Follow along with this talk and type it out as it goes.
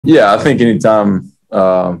Yeah, I think anytime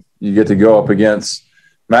you get to go up against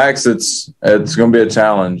Max, it's going to be a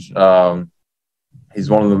challenge. He's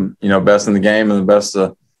one of the best in the game and the best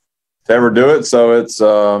to ever do it. So it's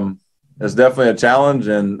definitely a challenge,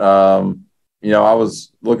 and I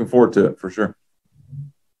was looking forward to it for sure.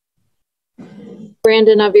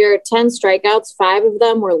 Brandon, of your 10 strikeouts, 5 of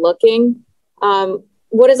them were looking.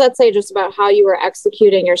 What does that say just about how you were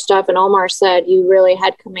executing your stuff? And Omar said you really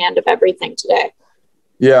had command of everything today.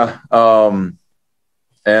 Yeah.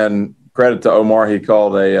 And credit to Omar. He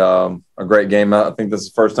called a great game. I think this is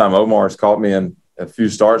the first time Omar has caught me in a few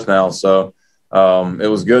starts now. So it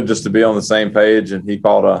was good just to be on the same page, and he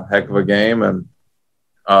called a heck of a game. And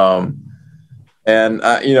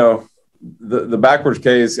the backwards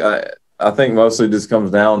case, I think mostly just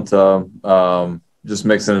comes down to just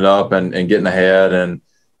mixing it up and getting ahead and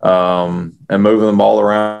moving the ball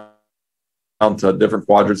around to different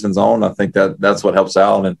quadrants in zone. I think that's what helps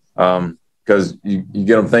out. And because you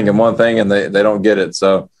get them thinking one thing and they don't get it.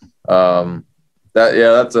 So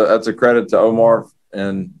that's a credit to Omar.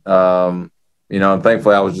 And, and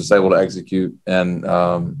thankfully I was just able to execute and,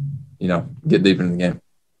 get deep in the game.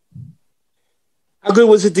 How good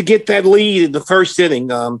was it to get that lead in the first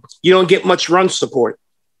inning? You don't get much run support.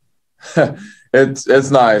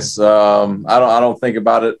 It's nice. I don't think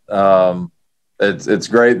about it. It's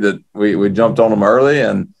great that we jumped on them early,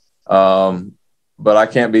 and but I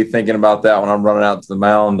can't be thinking about that when I'm running out to the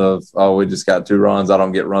mound of, we just got 2 runs, I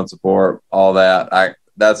don't get run support, all that.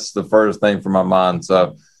 That's the first thing from my mind.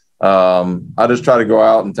 So I just try to go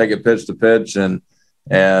out and take it pitch to pitch and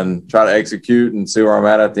try to execute and see where I'm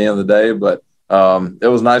at the end of the day. But it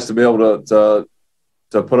was nice to be able to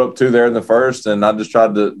put up 2 there in the first, and I just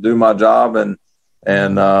tried to do my job and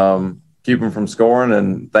keep them from scoring,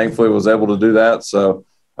 and thankfully was able to do that. So,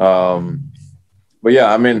 but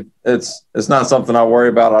yeah, I mean, it's not something I worry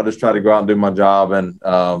about. I just try to go out and do my job and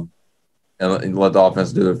let the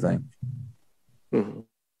offense do their thing. Mm-hmm.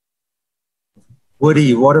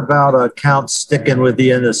 Woody, what about Count sticking with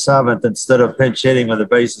you in the 7th instead of pinch hitting with the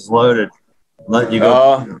bases loaded, letting you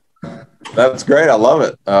go? That's great. I love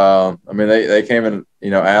it. I mean, they came and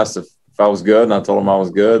asked if I was good, and I told them I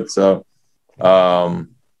was good. So I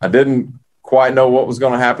didn't quite know what was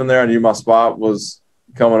going to happen there. I knew my spot was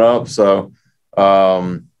coming up. So,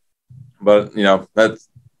 but that's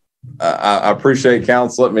I appreciate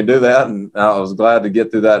Counts letting me do that, and I was glad to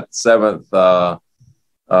get through that 7th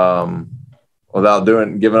without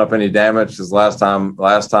giving up any damage. Because last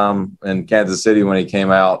time in Kansas City when he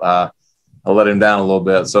came out, I let him down a little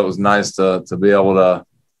bit. So it was nice to be able to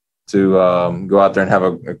go out there and have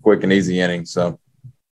a quick and easy inning. So